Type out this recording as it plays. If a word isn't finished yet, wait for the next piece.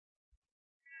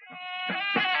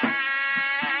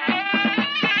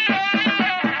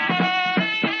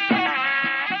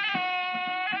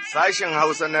Sashen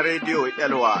Hausa na Rediyo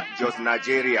Elwa Jos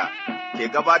Nigeria ke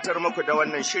gabatar muku da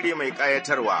wannan shiri mai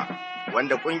ƙayatarwa,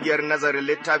 wanda ƙungiyar nazarin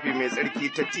littafi mai tsarki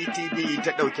ta TTD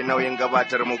ta ɗauki nauyin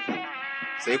gabatar muku.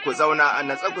 Sai ku zauna a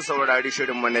natsa ku saurari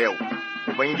shirinmu na yau,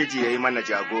 Ubangiji ya yi mana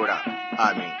jagora.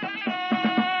 Amin.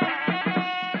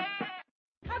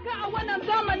 Haka a wannan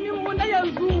zamaninmu na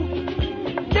yanzu,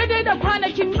 daidai da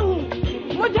kwanakin Nuhu,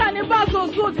 mutane ba so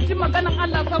su ji maganan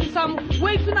Allah sam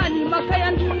wai suna neman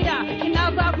kayan duniya.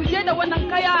 Ina za ku je da wannan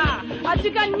kaya a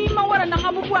cikin neman waɗannan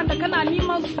abubuwan da kana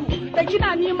neman su da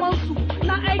kina neman su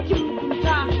na aikin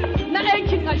mugunta, na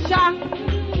aikin asha.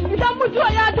 Idan mutuwa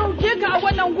ya dauke ka a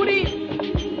wannan guri,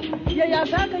 yaya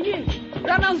za ka yi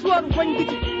ranar zuwar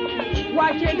Ubangiji?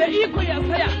 Wake da iko ya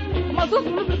tsaya, masu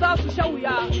zunubi za su sha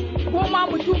wuya, ko ma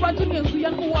mu tuba tun yanzu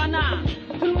yan uwana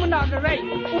tun muna da rai.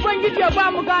 Ubangiji ya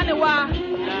ba mu ganewa.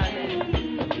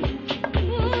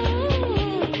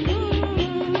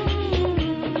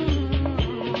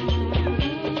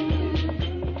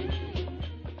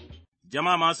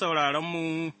 Jama'a masu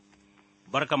sauraronmu,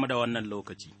 barkamu da wannan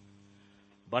lokaci,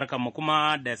 barkamu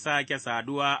kuma da sake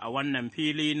saduwa a wannan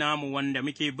fili namu wanda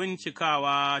muke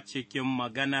bincikawa cikin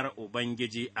maganar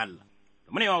Ubangiji Allah.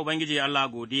 Mune wa Ubangiji Allah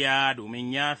godiya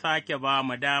domin ya sake ba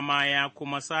mu dama ya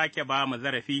kuma sake ba mu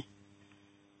zarafi,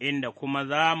 inda kuma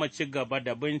za mu ci gaba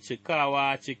da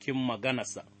bincikawa cikin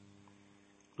maganarsa.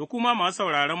 To kuma masu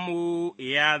sauraronmu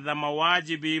ya zama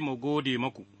wajibi mu gode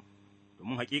muku,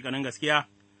 domin hakikanin gaskiya.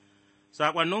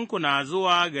 Saƙonninku na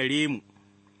zuwa gare mu,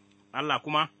 Allah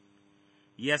kuma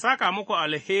ya saka muku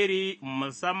alheri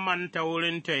musamman ta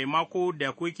wurin taimako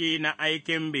da kuke na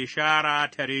aikin bishara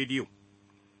ta rediyo.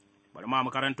 Bari ma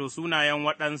makaranto sunayen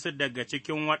waɗansu daga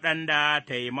cikin waɗanda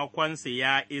taimakonsu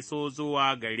ya iso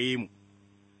zuwa gare mu.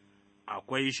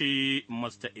 Akwai shi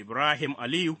Mr. Ibrahim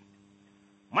Aliyu,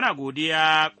 muna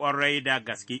godiya ƙwarai da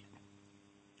gaske,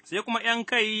 sai kuma ’yan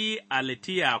kai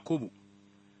Alti Yakubu.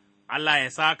 Allah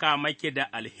ya saka maki da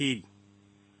alheri,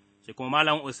 sai kuma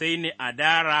Malam Usaini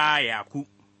Adara Yaku,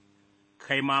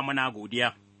 kai ma muna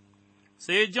godiya,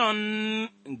 sai John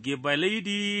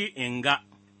Gibalidi Inga,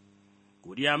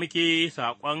 godiya muke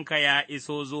saƙonka ya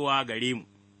iso zuwa gare mu,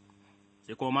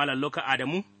 sai kuma Malam Luka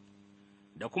Adamu,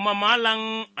 da kuma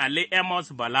Malam Ali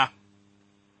Amos Bala,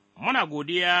 muna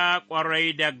godiya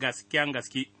ƙwarai da gasken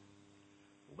gaske,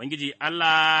 Ubangiji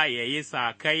Allah ya yi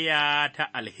sakayya ta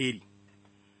alheri.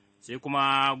 Sai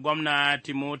kuma gwamna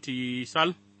Timoti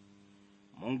Sal,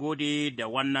 mun gode da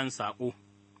wannan saƙo,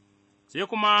 sai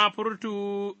kuma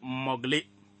Furtu Mogle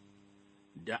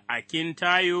da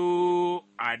Akintayo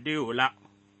Adeola,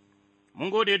 mun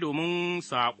gode domin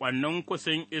saƙonnin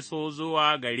kusan iso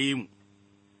zuwa gare mu,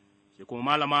 sai kuma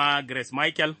Malama Grace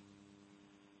Michael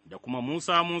da kuma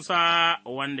Musa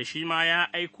wanda shi ma ya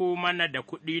aiko mana da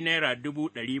kuɗi Naira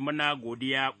 100,000 muna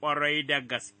godiya ƙwarai da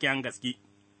gasken gaske.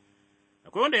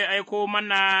 Akwai wanda ya aiko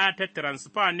mana ta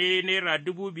transfer ne Naira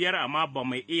 5,000 amma ba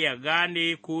mu iya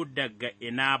gane ko daga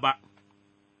ina ba,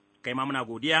 kai ma muna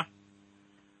godiya,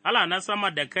 Allah na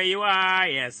sama da kaiwa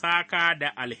ya saka da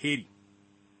alheri,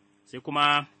 sai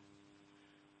kuma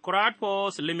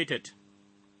Crowdforce Limited,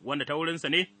 wanda ta wurinsa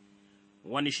ne,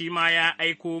 wani shi ma ya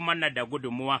aiko mana da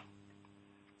gudunmuwa,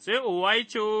 sai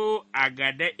Uwaicho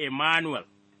Agada Emmanuel,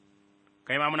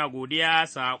 kai ma muna godiya,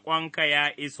 saƙonka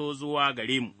ya iso zuwa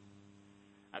gare mu.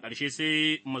 A ƙarshe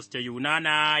sai Mr.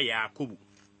 Yunana Yakubu,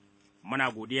 muna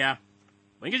godiya,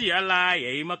 Ubangiji Allah ya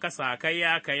yi maka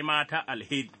sakayya ka yi mata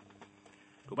alheri.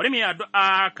 To bari mu yi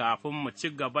addu'a kafin mu ci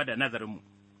gaba da nazarinmu.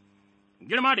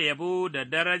 Girma da yabo da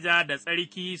daraja da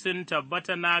tsarki sun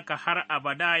tabbata naka har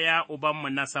abada ya Ubanmu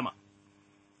na sama.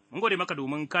 Mun gode maka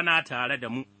domin kana tare da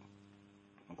mu,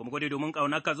 mun kuma gode domin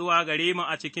ƙaunarka zuwa gare mu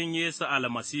a cikin Yesu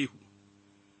almasihu.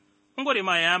 Mun gode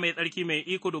ma ya mai tsarki mai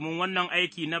iko domin wannan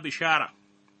aiki na bishara.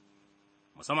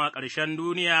 Musamman a ƙarshen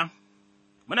duniya,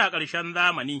 muna ƙarshen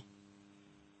zamani,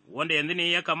 wanda yanzu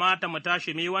ne ya kamata mu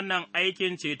tashi mu wannan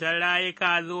aikin ceton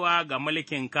rayuka zuwa ga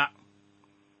mulkinka,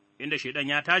 inda Shaiɗan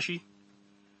ya tashi,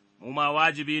 mu ma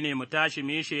wajibi ne mu tashi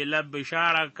mu yi shelar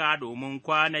bishararka domin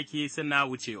kwanaki suna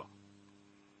wucewa.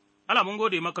 Allah mun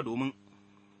gode maka domin,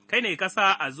 kai ne ka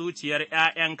sa a zuciyar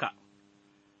 ’ya'yanka,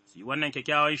 su yi wannan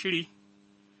kyakkyawan shiri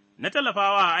na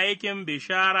tallafawa aikin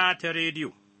bishara ta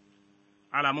rediyo.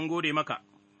 Allah mun gode maka,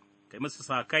 kai musu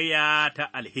sakayya ta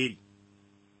alheri.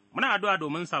 Muna addu'a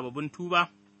domin sababbin tuba,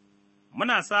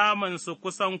 muna samun su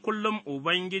kusan kullum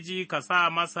Ubangiji ka sa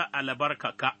masa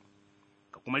albarkaka,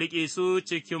 ka kuma riƙe su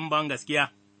cikin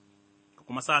bangaskiya, ka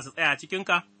kuma sa su tsaya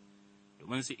cikinka,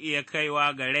 domin su iya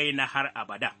kaiwa ga rai na har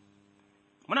abada.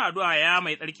 Muna addu'a ya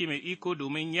mai tsarki mai iko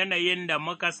domin yanayin da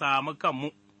muka samu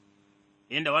kanmu,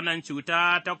 inda wannan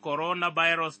cuta ta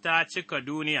coronavirus ta cika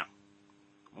duniya,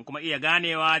 mun kuma iya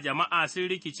ganewa jama'a sun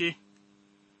rikice,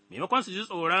 maimakon su ji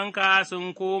tsoronka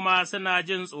sun koma suna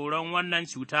jin tsoron wannan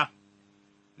cuta.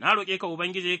 Na roƙe ka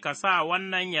Ubangiji ka sa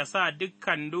wannan ya sa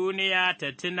dukkan duniya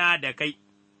ta tuna da kai,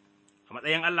 a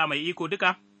matsayin Allah mai iko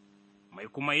duka, mai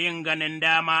kuma yin ganin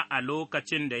dama a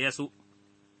lokacin da ya so.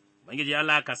 Ubangiji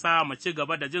Allah ka sa mu ci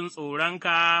gaba da jin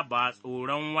tsoronka ba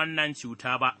tsoron wannan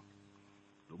cuta ba,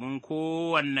 domin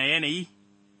kowanne yanayi,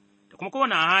 da kuma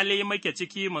kowane hali muke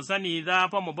ciki mu sani za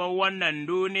fa mu bar wannan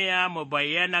duniya mu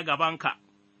bayyana gabanka,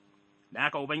 da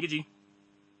haka Ubangiji,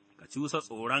 ka cusa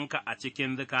tsoronka a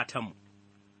cikin zukatanmu.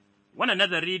 Wannan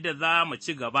nazari da za mu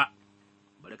ci gaba,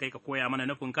 bari kai ka koya mana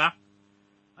nufinka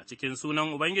a cikin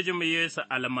sunan Ubangijinmu Yesu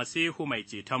almasihu mai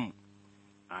cetonmu.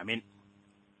 Amin.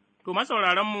 To,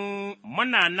 masauraranmu,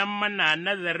 muna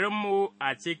nazarinmu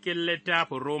a cikin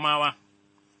littafin Romawa,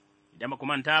 idan ba ku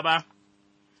manta ba,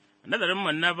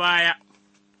 nazarinmu na baya,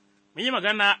 mun yi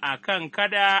magana a kan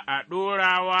kada a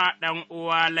ɗorawa ɗan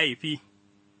uwa laifi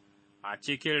a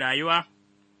cikin rayuwa.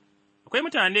 Akwai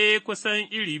mutane kusan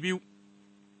iri biyu,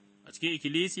 a cikin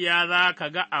ikkilisiya za ka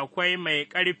ga akwai mai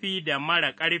ƙarfi da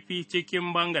mara ƙarfi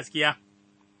cikin bangaskiya.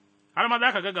 Har ma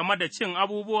za ka ga game da cin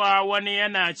abubuwa wani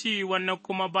yana ci wani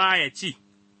kuma baya ci,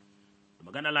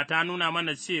 magana ta nuna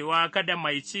mana cewa kada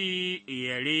mai ci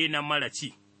ya rena mara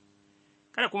ci,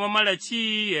 kada kuma mara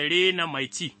ci ya rena mai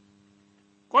ci,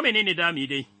 ko menene da mu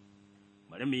dai,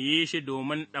 bari mu yi shi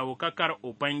domin ɗaukakar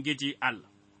Ubangiji Allah.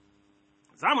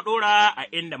 Za mu ɗora a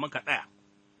inda muka tsaya,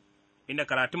 inda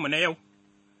karatunmu na yau,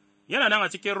 yana nan a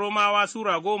cikin Romawa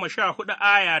Sura 14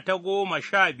 aya ta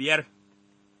 15.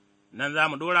 Nan za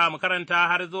mu ɗora mu karanta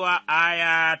har zuwa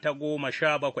aya ta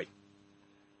 17,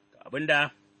 abin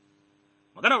da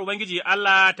maganar Ubangiji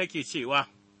Allah take cewa,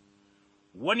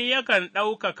 Wani yakan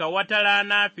ɗaukaka wata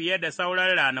rana fiye da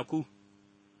sauran ranaku,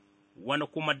 wani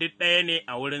kuma duk ɗaya ne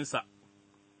a wurinsa,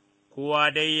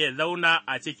 kowa dai ya zauna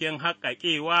a cikin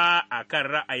haƙaƙewa a kan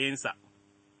ra'ayinsa.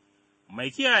 Mai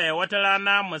kiyaye wata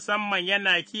rana musamman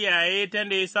yana kiyaye ta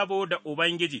ne saboda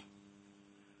Ubangiji.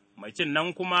 Mai cin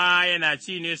nan kuma yana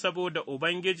ci ne saboda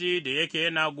Ubangiji da yake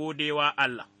yana godewa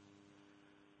Allah,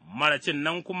 mara cin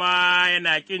nan kuma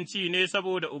yana ƙin ci ne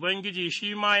saboda Ubangiji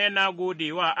shi ma yana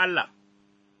godewa Allah,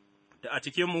 da a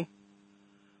cikinmu,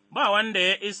 ba wanda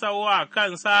ya isa wa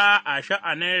kansa a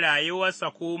sha'anin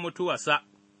rayuwarsa ko mutuwarsa,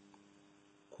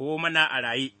 ko muna a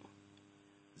raye,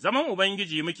 zaman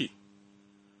Ubangiji muke.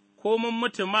 Ko mun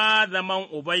mutu ma zaman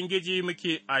Ubangiji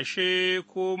muke, ashe,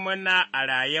 ko muna a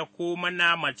raye ko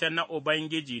muna mace na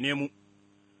Ubangiji ne mu,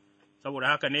 saboda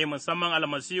haka ne musamman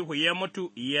almasihu ya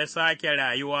mutu ya sake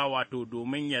rayuwa wato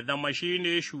domin ya zama shi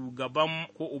ne shugaban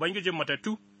ko Ubangijin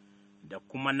matattu da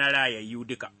kuma na rayayyu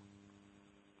duka.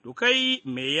 To, kai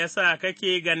me yasa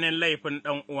kake ganin laifin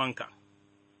ɗan uwanka,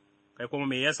 kai kuma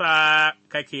me yasa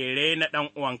kake rena ɗan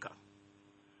uwanka?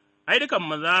 Ai,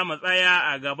 dukanmu za mu tsaya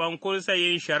a gaban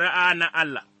kursiyin shari'a na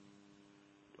Allah,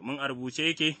 domin a rubuce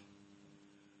yake,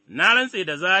 Na rantse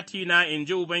da zatina in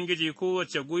ji Ubangiji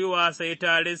kowace gwiwa sai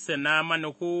ta rissina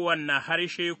mana kowane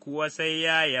harshe kuwa sai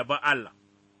ya yabi Allah,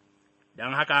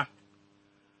 don haka,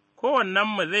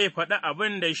 kowannenmu zai faɗi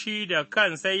abin da shi da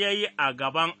kansa ya yi a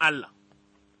gaban Allah,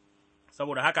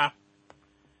 saboda haka,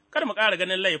 kada mu ƙara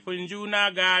ganin laifin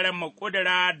juna gara mu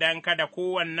ƙudura don kada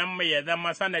kowannenmu ya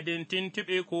zama sanadin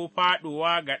tuntuɓe ko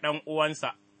faɗuwa ga ɗan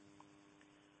uwansa.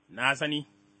 Na sani,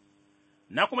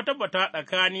 na kuma tabbata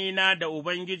tsakanina da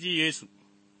Ubangiji Yesu,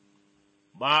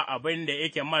 ba abin da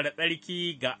yake mara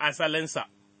tsarki ga asalinsa,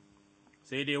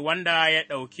 sai dai wanda ya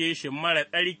ɗauke shi mara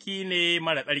tsarki ne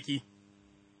mara tsarki.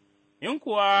 In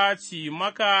kuwa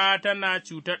cimaka tana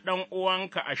cutar ɗan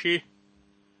uwanka ashe,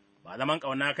 ba zaman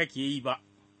ƙauna kake yi ba.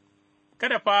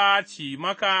 Kada fa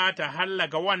cimaka ta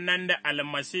hallaka wannan da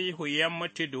almasihu ya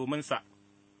mutu dominsa,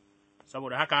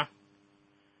 saboda haka,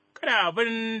 kada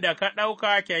abin da ka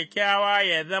ɗauka kyakkyawa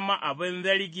ya zama abin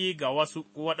zargi ga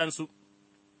waɗansu,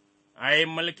 ai,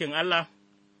 mulkin Allah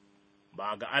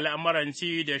ba ga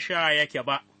al'amuranci da sha yake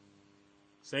ba,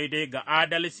 sai dai ga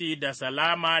adalci da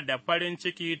salama da farin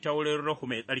ciki ta wurin Ruhu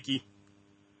mai tsarki.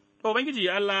 To, Ubangiji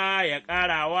Allah ya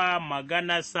ƙara wa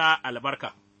maganarsa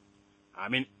albarka,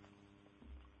 amin.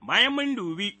 Bayan mun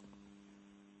dubi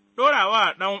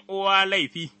ɗorawa ɗan uwa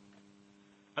laifi,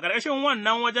 a ƙarƙashin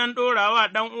wannan wajen ɗorawa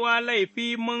ɗan uwa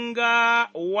laifi mun ga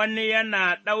wani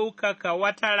yana ɗaukaka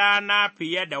wata rana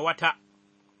fiye da wata,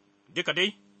 duka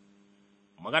dai,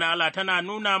 magana Allah tana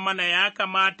nuna mana ya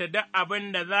kamata duk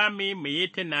abin da za mu yi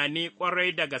tunani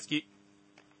ƙwarai da gaske,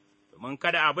 domin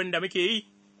kada abin da muke yi,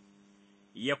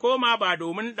 ya koma ba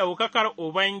domin ɗaukakar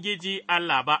Ubangiji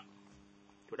Allah ba,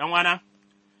 to ɗan'wana.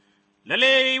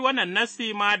 Lalle wannan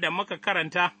nassi ma da muka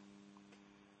karanta,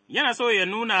 yana so ya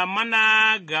nuna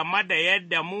mana game da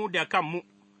yadda mu da kanmu,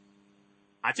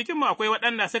 a cikinmu akwai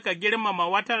waɗanda suka girmama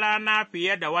wata rana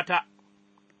fiye da wata,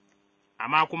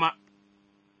 amma kuma,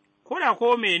 ko da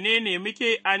ko menene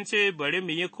muke an ce bari mu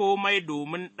yi komai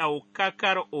domin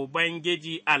ɗaukakar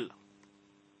Ubangiji Allah.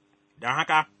 Don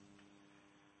haka,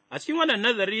 a cikin wannan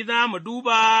nazari za mu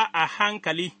duba a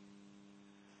hankali,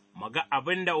 mu ga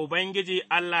abin da Ubangiji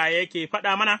Allah yake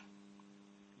faɗa mana,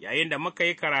 yayin da muka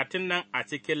yi karatun nan a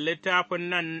cikin littafin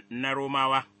nan na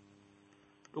Romawa.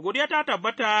 Godiya ta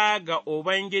tabbata ga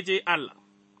Ubangiji Allah,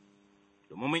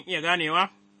 domin mun iya ganewa,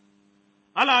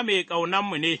 Allah mai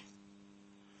ƙaunanmu ne.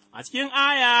 A cikin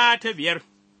aya ta 5,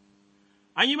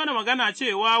 an yi mana magana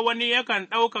cewa wani yakan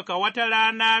ɗaukaka wata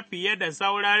rana fiye da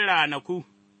sauran ranaku.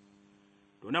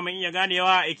 Tuna mun iya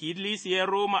ganewa a ikkilisiyar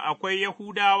Roma akwai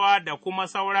Yahudawa da kuma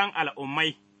sauran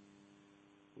al'ummai,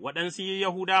 waɗansu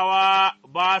Yahudawa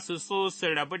ba su so su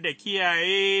rabu da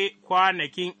kiyaye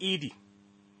kwanakin Idi,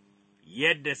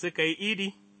 yadda suka yi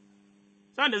Idi,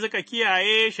 sanda suka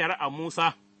kiyaye shari'ar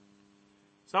Musa.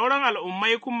 Sauran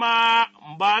al'ummai kuma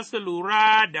ba su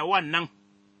lura da wannan,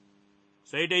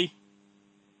 sai dai,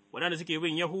 waɗanda suke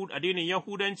bin addinin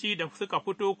Yahudanci da suka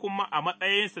fito kuma a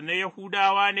matsayinsu na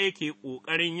Yahudawa ne ke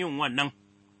ƙoƙarin yin wannan.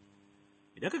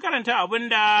 Idan ka karanta abin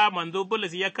da manzo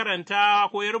Bulus ya karanta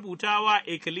ko ya rubuta wa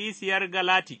ikkilisiyar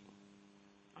Galati,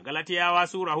 a Galatiyawa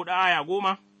Sura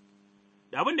 4:10,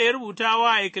 da abin da ya rubuta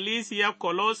wa ikkilisiyar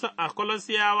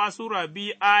Kolosiyawa Sura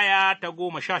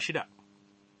 2:16.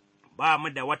 Ba mu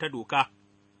da wata doka,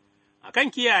 a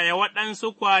kan kiyaye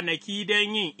waɗansu kwanaki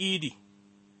don yin idi,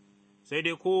 sai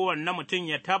dai kowanne mutum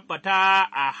ya tabbata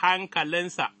a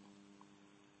hankalinsa,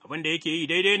 abin da yake yi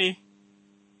daidai ne,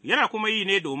 yana kuma yi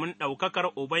ne domin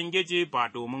ɗaukakar Ubangiji ba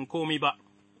domin komi ba.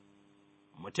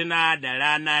 Mutuna da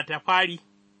rana ta fari,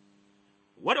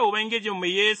 wadda Ubangijinmu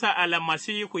Yesu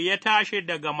almasihu ya tashi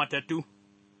daga matattu,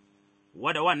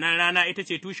 wadda wannan rana ita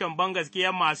ce tushen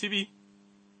bangaskiyar masu bi.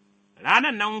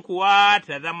 Ranan nan kuwa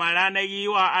ta zama ranar yi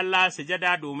wa Allah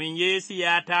sujada domin Yesu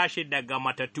ya tashi daga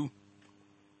matattu,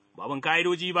 ba bin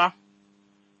ka'idoji ba,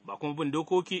 ba kuma bin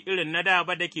dokoki irin na da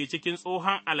ba da ke cikin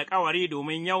tsohon alkawari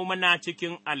domin yau muna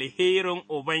cikin alherin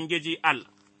Ubangiji Allah,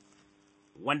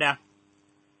 wanda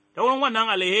ta wurin wannan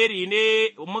alheri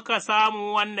ne muka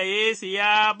samu wanda Yesu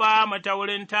ya ba mu ta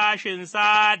wurin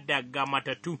tashinsa daga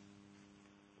matattu.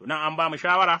 Tunan an ba mu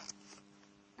shawara,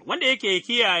 wanda yake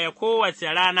kiyaye kowace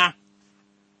rana,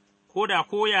 ko da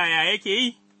ko yaya yake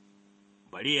yi,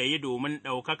 bari ya yi domin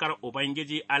ɗaukakar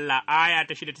Ubangiji Allah. Aya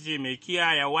ta 6 ta ce mai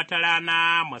kiyaye wata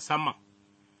rana musamman,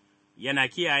 yana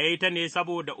kiyaye ta ne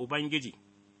saboda Ubangiji,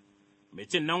 mai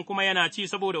cin nan kuma yana ci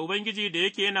saboda Ubangiji da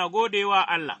yake yana godewa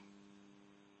Allah,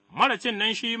 mara cin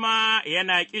nan shi ma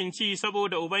yana ƙin ci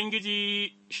saboda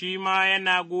Ubangiji shi ma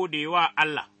yana godewa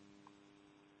Allah.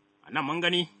 A nan mun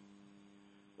gani,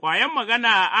 ƙwayan magana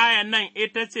a ayan nan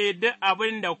ita ce duk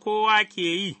abin da kowa ke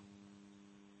yi,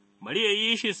 bari ya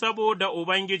yi shi saboda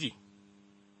Ubangiji,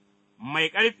 mai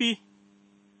ƙarfi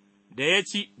da ya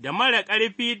ci, da mara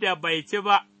ƙarfi da bai ci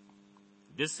ba,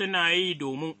 duk suna yi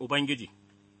domin Ubangiji,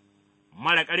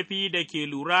 mara ƙarfi da ke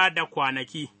lura da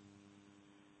kwanaki,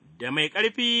 da mai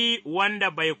ƙarfi wanda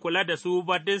bai kula da su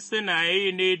ba, duk suna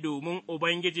yi ne domin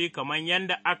Ubangiji, kamar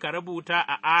yadda aka rubuta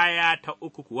a aya ta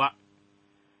 3 kuwa,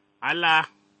 Allah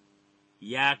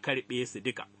ya karɓe su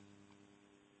duka.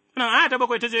 Aya ta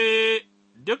 7 ta ce,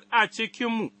 duk a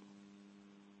cikinmu,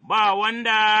 ba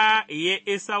wanda ya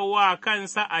isa wa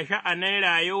kansa a sha'anin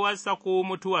rayuwarsa ko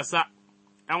mutuwarsa,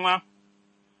 ɗanwa,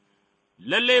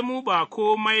 lalle mu ba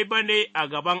komai ba ne a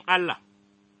gaban Allah,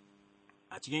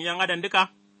 a cikin ’yan adam duka,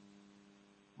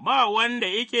 ba wanda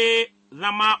yake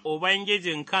zama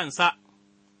Ubangijin kansa,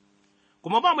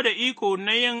 kuma ba mu da iko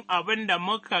na yin abin da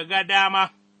muka ga dama,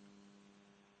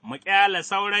 mu ƙyala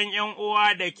sauran ’yan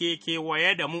uwa da ke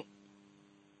kewaye da mu.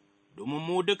 Domin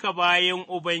mu duka bayan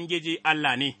Ubangiji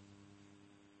Allah ne,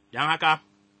 don haka,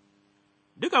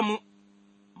 dukanmu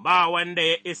ba wanda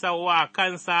ya isa wa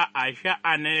kansa a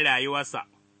sha'anin rayuwarsa.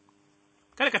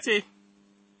 Kada ka ce,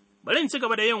 bari in ci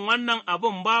gaba da yin wannan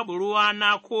abin babu ruwa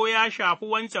na ko ya shafi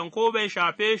wancan ko bai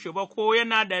shafe shi ba, ko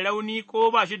yana da rauni ko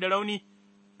ba shi da rauni,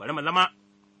 bari mu zama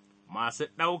masu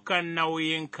ɗaukan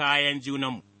nauyin kayan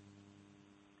junanmu.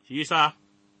 Shi yasa,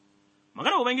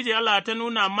 maganar Ubangiji Allah ta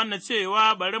nuna mana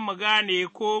cewa bari mu gane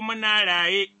ko muna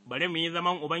raye, bari mu yi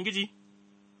zaman Ubangiji,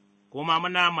 ko ma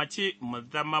muna mace mu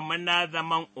zama muna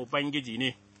zaman Ubangiji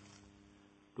ne.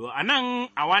 To, a nan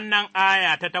a wannan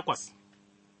aya ta 8,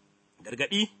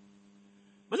 gargaɗi,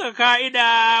 bisa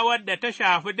ka'ida wadda ta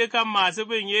shafi dukan masu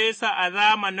bin Yesu a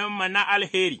zamaninmu na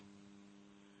alheri,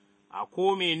 a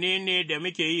ko menene da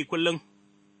muke yi kullum,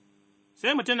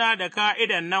 sai mu tuna da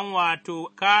ka'idan nan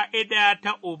wato ka'ida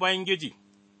ta Ubangiji,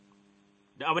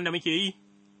 da abin da muke yi,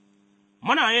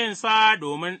 muna yin sa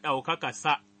domin ɗaukaka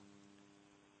sa,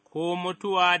 ko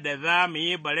mutuwa da za mu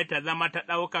yi bari ta zama ta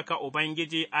ɗaukaka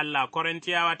Ubangiji Allah.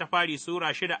 Korintiyawa ta fari Sura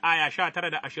 6 aya 19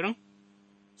 da 20,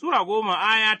 Sura 10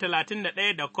 aya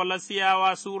 31 da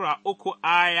Kolosiyawa Sura 3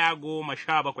 aya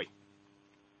 17.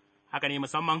 Haka ne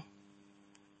musamman,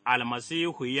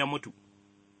 Almasihu ya mutu,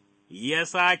 ya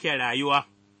sake rayuwa,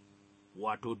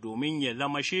 wato domin ya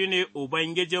zama shi ne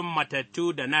Ubangijin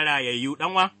matattu da na rayayyu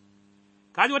ɗanwa.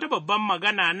 Ka ji wata babban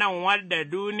magana nan wadda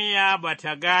duniya ba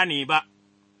ta gane ba,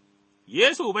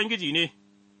 Yesu Ubangiji ne,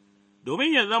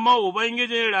 domin ya zama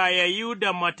Ubangijin rayayyu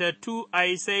da matattu,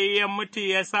 ai, sai ya mutu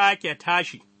ya sake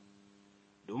tashi,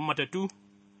 domin matattu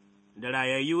da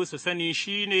rayayyu su sani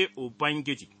shi ne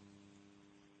Ubangiji.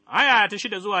 Aya ta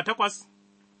 6 zuwa 8,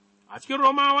 a cikin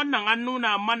Roma wannan an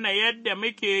nuna mana yadda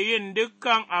muke yin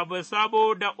dukkan abu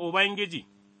saboda Ubangiji,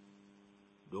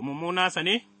 domin mu nasa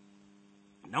ne,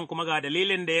 nan kuma ga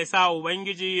dalilin da ya sa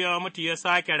Ubangiji ya mutu ya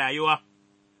sake rayuwa.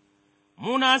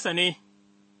 Mu nasa ne,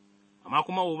 amma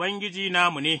kuma Ubangiji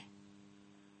namu ne,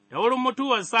 ta wurin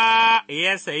mutuwarsa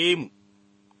ya saye mu,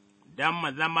 don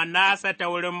mu zama nasa ta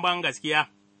wurin bangaskiya,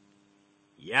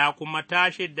 ya kuma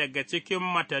tashi daga cikin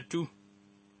matattu,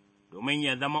 domin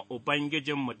ya zama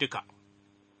Ubangijinmu duka,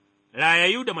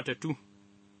 rayayyu da matattu,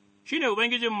 shi ne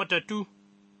Ubangijin matattu,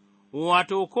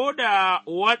 wato, ko da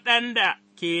waɗanda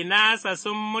ke nasa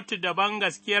sun mutu da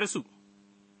bangaskiyarsu,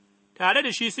 tare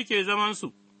da shi suke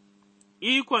zamansu.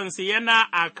 Ikonsa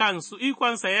yana a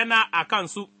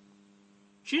kansu,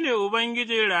 shi ne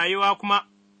Ubangijin rayuwa kuma,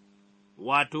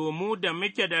 wato, mu da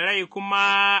muke da rai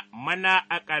kuma mana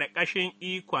a ƙarƙashin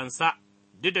ikonsa,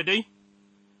 duk da dai,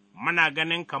 muna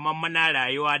ganin kamar muna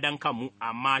rayuwa don kanmu,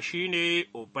 amma shi ne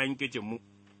Ubangijinmu.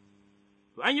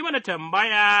 To, an yi mana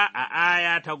tambaya a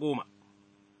aya ta 10,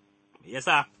 me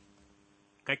yasa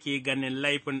kake ganin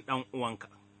laifin ɗan'uwanka,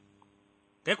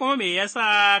 kai kuma me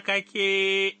yasa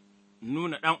kake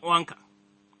nuna ɗan'uwanka,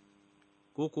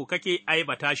 ko kake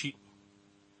aibata shi,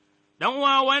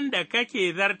 ɗan'uwa wanda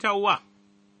kake zartarwa,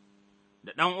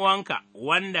 da ɗan'uwanka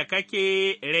wanda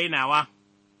kake rainawa,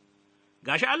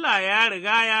 gashi Allah ya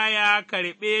riga ya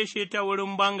karɓe shi ta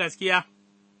wurin bangaskiya,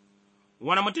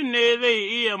 wani mutum ne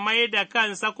zai iya mai da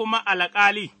kansa kuma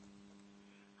alƙali,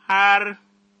 har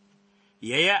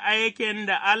ya yi aikin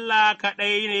da Allah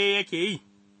kaɗai ne yake yi,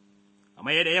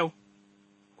 kamar yadda yau.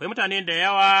 Akwai mutane da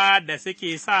yawa da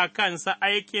suke sa kansa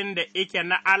aikin da ike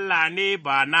na Allah ne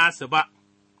ba nasu ba,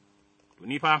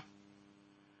 tuni fa,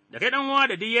 da kai ɗan'uwa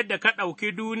da duk yadda ka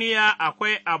ɗauki duniya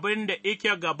akwai abin da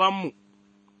ike gabanmu,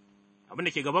 abin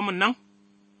da ke gabanmu nan,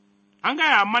 an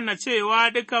gaya mana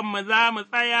cewa dukanmu za mu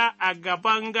tsaya a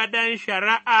gaban gadon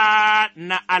shari'a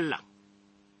na Allah,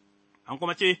 an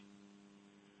kuma ce,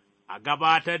 a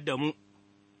gabatar da mu,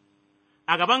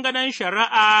 a gaban gadon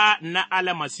shari'a na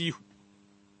Almasihu.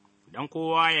 Don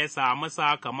kowa ya samu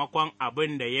sakamakon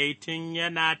abin da ya yi tun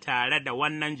yana tare da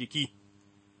wannan jiki,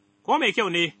 ko mai kyau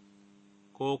ne,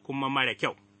 ko kuma mara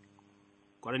kyau.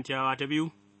 Korintiyawa ta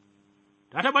 2,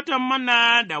 ta tabbatar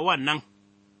mana da wannan,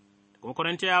 kuma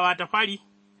Korintiyawa ta fari,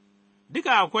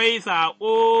 duka akwai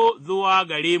saƙo zuwa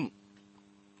gare mu.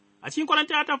 A cikin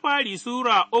Korintiyawa ta fari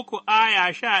Sura 3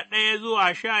 aya 11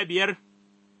 zuwa 15,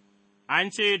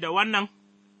 an ce da wannan,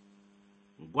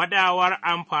 gwadawar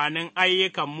amfanin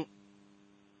ayyukanmu.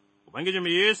 Ubangijinmu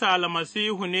Yesu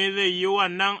Almasihu ne zai yi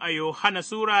wannan a Yohana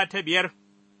Sura ta 5,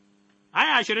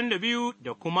 aya 22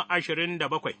 da kuma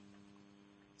 27,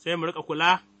 sai mu riƙa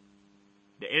kula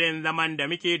da irin zaman da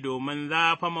muke domin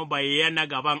za fa mu bayyana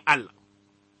gaban Allah,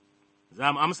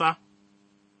 za mu amsa,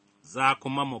 za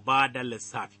kuma mu ba da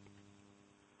lissafi.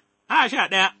 Aya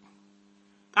 11,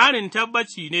 ƙarin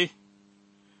tabbaci ne.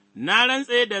 Na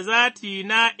rantse da zati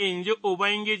na in ji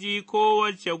Ubangiji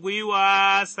kowace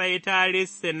gwiwa sai ta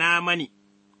rissina mani,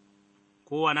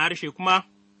 kowane harshe kuma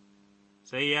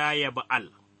sai ya yabi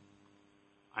Allah.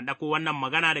 An ɗauko wannan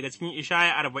magana daga cikin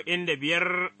Ishaya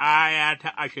 45 aya ta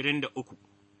 23.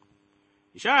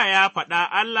 Ishaya ya faɗa,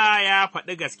 Allah ya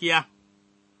faɗi gaskiya,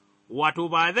 wato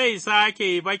ba zai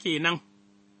sake ba kenan.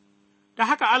 Ta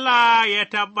haka Allah ya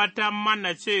tabbatar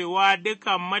mana cewa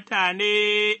dukan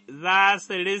mutane za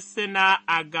su rissina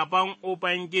a gaban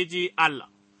Ubangiji Allah,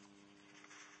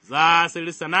 za su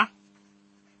rissina,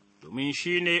 domin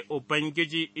shi ne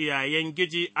Ubangiji iyayen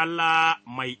giji Allah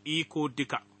mai iko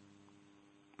duka.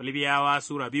 Filibiyawa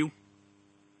Sura 2,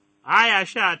 aya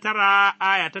 19,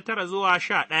 aya ta 9 zuwa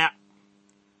 11.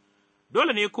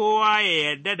 Dole ne kowa ya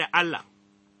yarda da Allah,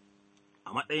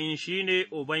 a matsayin shi ne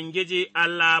Ubangiji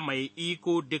Allah mai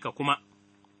iko duka kuma,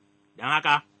 don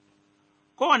haka,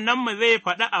 kowannenmu zai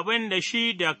faɗi abin da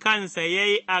shi da kansa ya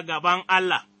yi a gaban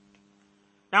Allah,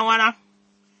 ɗan wana,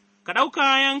 ka ɗau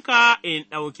kayanka in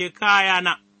ɗauki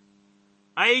kayana,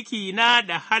 aikina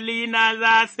da halina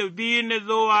za su bi ni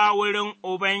zuwa wurin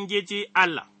Ubangiji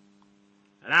Allah,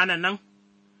 ranan nan,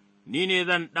 ni ne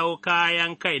zan ɗau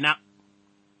kayan kaina,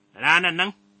 ranan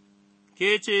nan,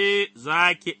 ke ce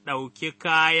za ki ɗauki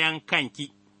kayan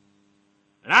kanki,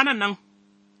 ranan nan,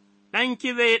 ɗanki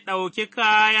zai ɗauki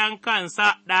kayan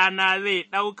kansa, ɗana zai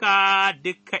ɗauka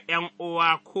duka ’yan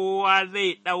uwa, kowa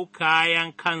zai ɗau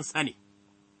kayan kansa ne.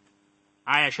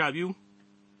 Aya 12,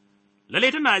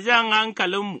 lalle tana jan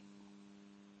hankalinmu,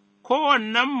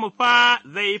 kowannenmu fa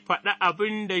zai faɗi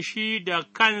abin da shi da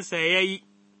kansa ya yi,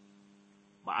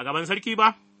 ba a gaban sarki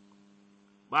ba,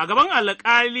 ba a gaban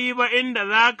alƙali ba inda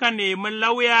za ka nemi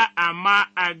lauya, amma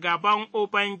a gaban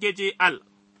Ubangiji Allah.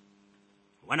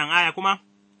 Wannan aya kuma,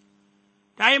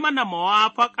 ta yi mana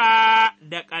mawafaƙa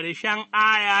da ƙarshen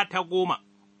aya ta 10,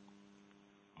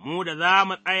 mu da za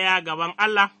mu tsaya gaban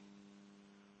Allah,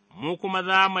 mu kuma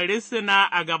za mu risina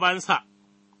a gabansa,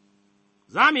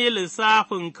 za mu yi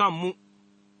lissafin kanmu,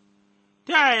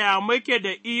 ta yaya muke da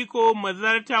iko mu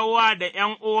zartawa da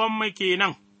 ’yan uwanmu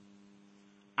kenan.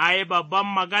 Ai, babban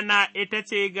magana ita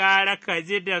ce gara ka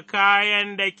ji da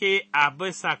kayan da ke a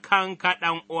bisa kanka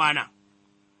ɗan uwana,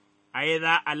 ai,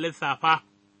 za a lissafa.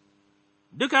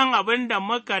 Dukan abin da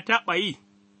muka taɓa yi,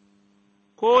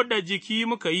 ko da jiki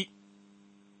muka yi,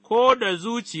 ko da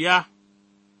zuciya,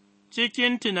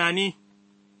 cikin tunani,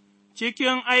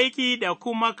 cikin aiki da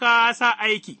kuma kasa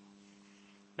aiki,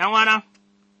 ɗanwana,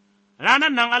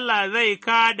 ranan nan Allah zai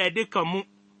ka da dukanmu,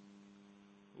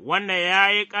 wanda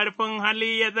ya yi ƙarfin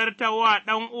hali ya zarta wa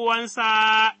ɗan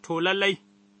uwansa to lallai,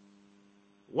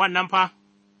 wannan fa.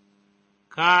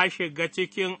 Ka shiga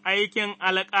cikin aikin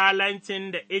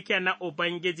alƙalancin da ike na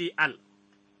Ubangiji Al.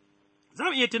 Za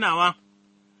mu iya tunawa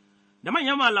da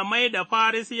manyan malamai da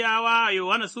Farisiyawa a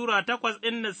Yohana Sura 8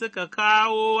 inda suka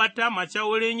kawo wata mace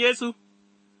wurin Yesu,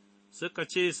 suka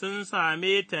ce sun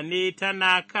same ta ne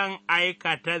tana kan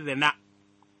aikata zina.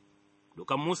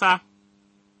 Dukan Musa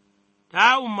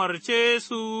ta umarce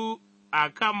su a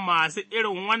kan masu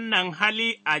irin wannan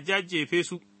hali a jajjefe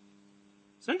su.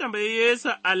 Sun tambayi Yesu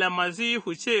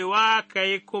almasihu cewa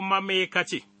kai kuma me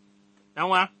kace,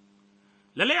 ɗanwa,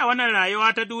 lalle a wannan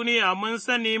rayuwa ta duniya mun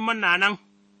sani muna nan,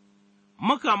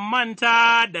 mukan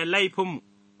manta da laifinmu,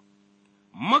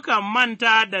 mukan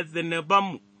manta da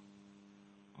zunubanmu,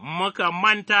 mukan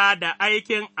manta da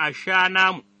aikin asha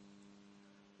namu,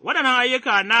 waɗannan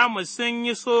ayyuka namu sun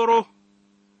yi soro,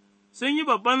 sun yi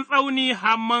babban tsauni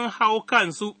har mun hau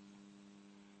kansu.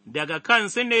 Daga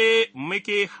kansu ne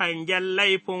muke hangen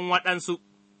laifin waɗansu,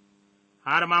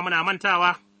 har ma muna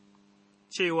mantawa,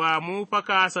 cewa mu fa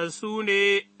kasassu ne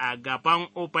a gaban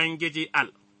Ubangiji Al.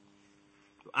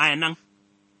 Ayan nan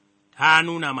ta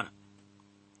nuna mana,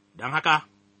 don haka,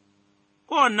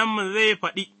 kowannenmu zai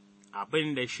faɗi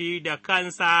abin da shi da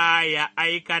kansa ya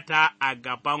aikata a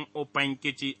gaban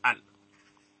Ubangiji Al.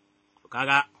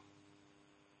 Kaga,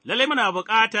 lalle muna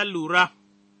buƙatar lura.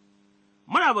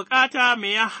 Muna bukata mu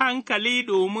yi hankali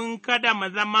domin kada mu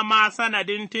zama ma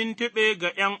sanadin tuntuɓe ga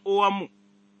 ’yan uwanmu,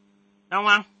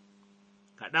 ɗanwa,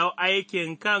 ka ɗau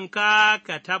aikin kanka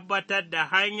ka tabbatar da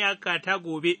hanyarka ta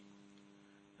gobe,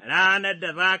 ranar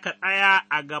da za ka tsaya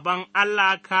a gaban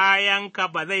Allah kayanka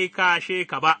ba zai kashe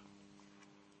ka ba,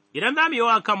 idan za mu yi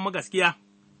wa kanmu gaskiya,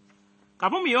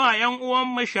 kafin mu yi wa ’yan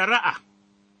uwanmu shari'a,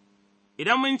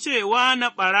 idan mun ce na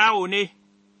ɓarawo ne,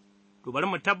 to bari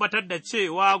mu tabbatar da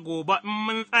cewa gobe in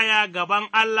mun tsaya gaban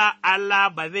Allah, Allah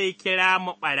ba zai kira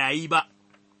mu ɓarayi ba,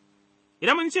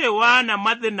 idan mun ce na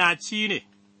mazinaci ne,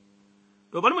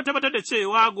 to bari mu tabbatar da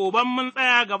cewa gobe mun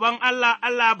tsaya gaban Allah,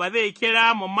 Allah ba zai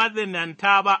kira mu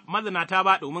mazinata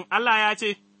ba, domin Allah ya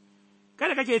ce,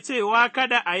 kada kake cewa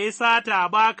kada a yi sata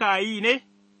ba ka yi ne,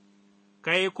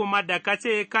 kai kuma da ka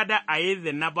ce kada a yi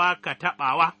zina ba ka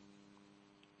taɓawa,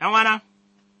 ’yan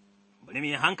bari mu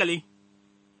yi hankali.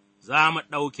 Za mu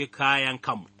ɗauki kayan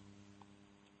kanmu.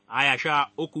 Aya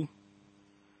 13,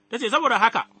 ta ce, saboda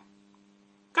haka,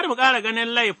 kada mu ƙara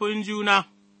ganin laifin juna,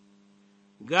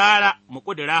 gara mu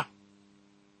ƙudura,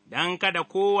 don kada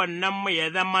kowannenmu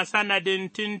ya zama sanadin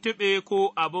tuntuɓe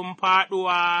ko abin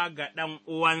faɗuwa ga ɗan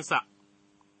uwansa.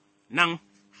 Nan,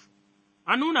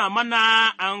 an nuna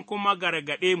mana an kuma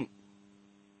gargaɗe mu,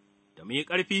 da mu yi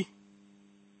ƙarfi,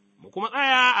 mu kuma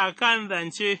tsaya a kan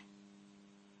zance.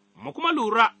 Mu kuma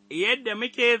lura yadda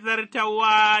muke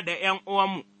zartawa da ’yan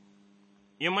uwanmu,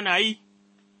 in muna yi,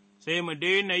 sai mu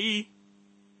daina yi,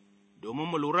 domin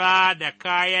mu lura da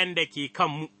kayan da ke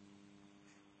kanmu,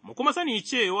 mu kuma sani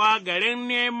cewa garin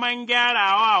neman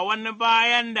gyarawa wani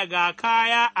bayan daga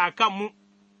kaya a kanmu,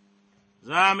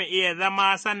 za mu iya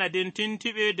zama sanadin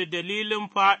tuntuɓe da dalilin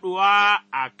faɗuwa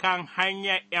a kan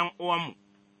hanyar ’yan uwanmu.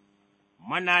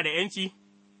 Muna da ’yanci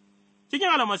cikin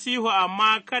almasihu,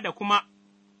 amma kada kuma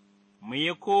mu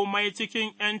yi komai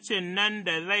cikin ’yancin nan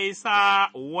da zai sa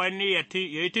wani ya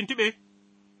yi tuntuɓe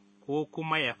ko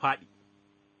kuma ya faɗi.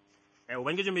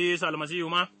 Ubangiji mai Yesu almasihu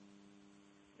ma,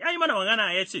 ya yi mana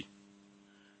magana ya ce,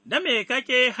 Da me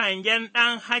kake hangen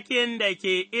ɗan hakin da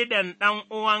ke idan ɗan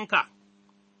uwanka,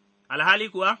 alhali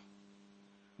kuwa,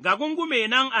 ga gungume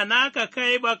nan a naka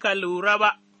kai ba ka lura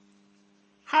ba,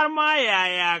 har ma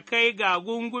yaya kai ga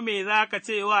gungume za ka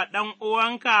ce wa ɗan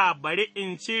uwanka bari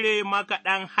in cire maka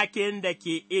ɗan hakin da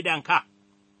ke idanka.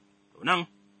 To nan,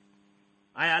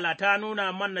 Allah ta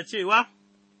nuna mana cewa,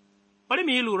 bari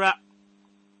mu yi lura,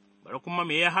 bari kuma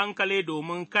mu yi hankali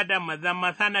domin kada mu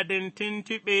zama sanadin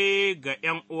tuntuɓe ga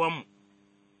 ’yan uwanmu.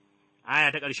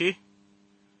 Aya ta ƙarshe,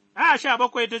 aya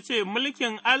 17 ta ce,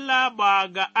 Mulkin Allah ba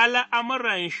ga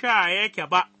al'amuran sha yake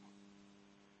ba,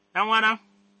 ’yan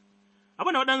wana.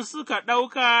 Abin da waɗansu suka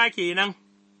ɗauka kenan,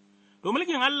 to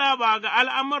mulkin Allah ba ga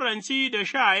al'amuran ci da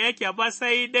sha yake ba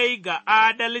sai dai ga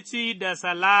adalci da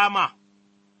salama,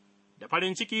 da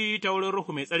farin ciki ta wurin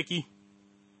Ruhu Mai Tsarki,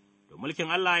 to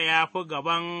mulkin Allah ya fi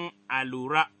gaban a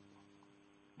lura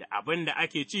da abin da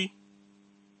ake ci,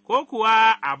 ko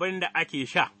kuwa abin da ake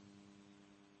sha,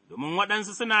 domin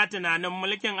waɗansu suna tunanin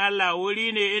mulkin Allah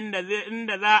wuri ne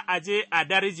inda za a je a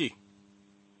darje.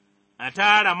 A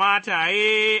tara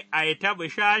mataye, a yi ta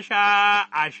bishasha,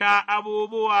 a sha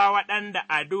abubuwa waɗanda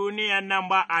a duniyan nan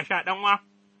ba a sha ɗanwa,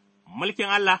 mulkin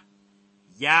Allah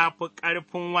ya fi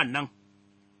ƙarfin wannan.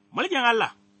 Mulkin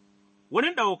Allah,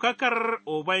 wurin ɗaukakar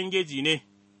Ubangiji ne,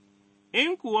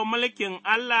 in kuwa mulkin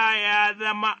Allah ya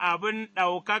zama abin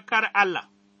ɗaukakar Allah,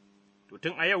 to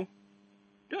tun a yau,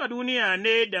 tun a duniya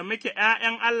ne da muke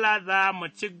 ’ya'yan Allah za mu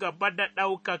ci gaba da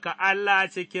ɗaukaka Allah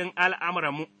cikin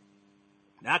al'amuranmu.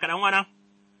 Da haka wana,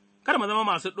 kar mu zama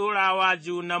masu ɗorawa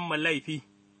junanmu laifi,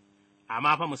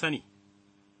 amma fa mu sani,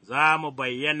 za mu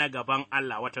bayyana gaban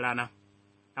Allah wata rana,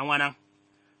 wana,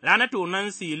 ranar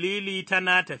tonon silili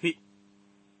tana tafi,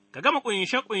 ka gama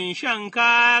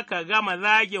ƙunshe-ƙunshenka, ka gama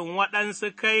zagin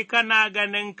waɗansu kai kana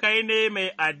ganin kai ne mai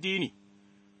addini,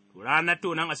 to ranar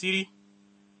tonon asiri,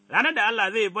 ranar da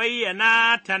Allah zai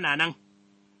bayyana tana nan.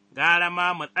 Gara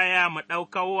ma mu tsaya mu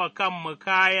ɗaukar wa kanmu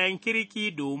kayan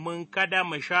kirki domin kada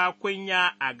mu sha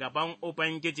kunya a gaban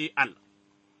Ubangiji Allah.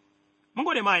 Mun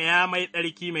gode ma ya mai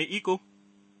tsarki mai iko,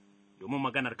 domin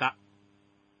maganarka,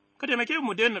 ka taimake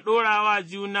mu daina ɗorawa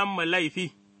junanmu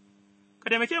laifi, ka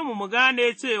taimake mu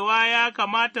gane cewa ya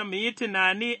kamata mu yi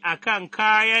tunani a kan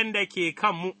kayan da ke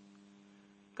kanmu,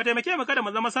 ka taimake mu kada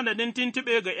mu zama sanadin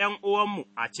tuntuɓe ga ’yan uwanmu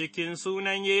a cikin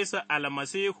sunan Yesu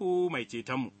almasihu mai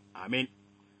cetonmu. Amin.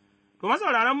 To,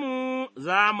 masauraranmu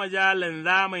za mu ja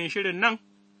linzamin shirin nan,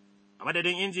 a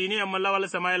madadin injiniyan mu Lawal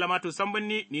Sama'ila Matu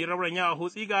Sambunni, ni Rabran Yawa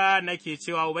Hutsiga nake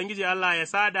cewa Ubangiji Allah ya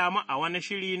sada mu a wani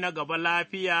shiri na gaba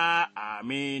lafiya.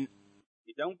 Amin.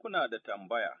 Idan kuna da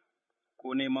tambaya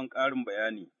ko neman ƙarin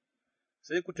bayani,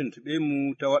 sai ku tuntuɓe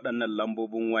mu ta waɗannan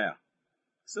lambobin waya,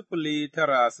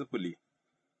 09099882827.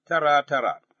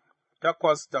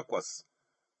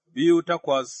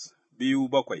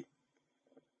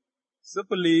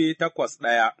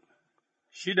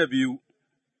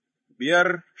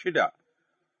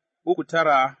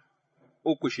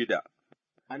 081-62-56-3936.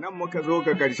 A nan muka zo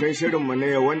ga ƙarshen shirinmu na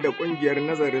yau wanda ƙungiyar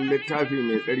nazarin littafi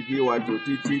mai tsarki wato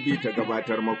TTV ta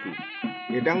gabatar maku.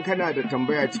 Idan kana da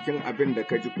tambaya cikin abin da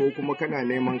ka ji ko kuma kana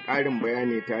neman ƙarin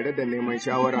bayani tare da neman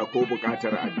shawara ko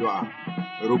buƙatar addu'a,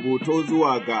 rubuto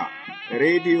zuwa ga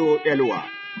Radio Elwa,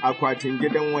 akwatin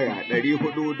gidan waya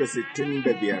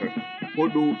 465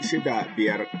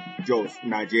 Jos,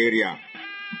 Nigeria.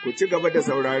 Ku ci gaba da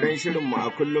sauraron shirinmu a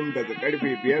kullum daga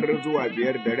ƙarfe 5 zuwa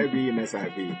 5:30 na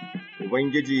safe.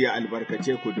 Ubangiji ya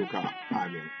albarkace ku duka.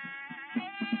 Amin.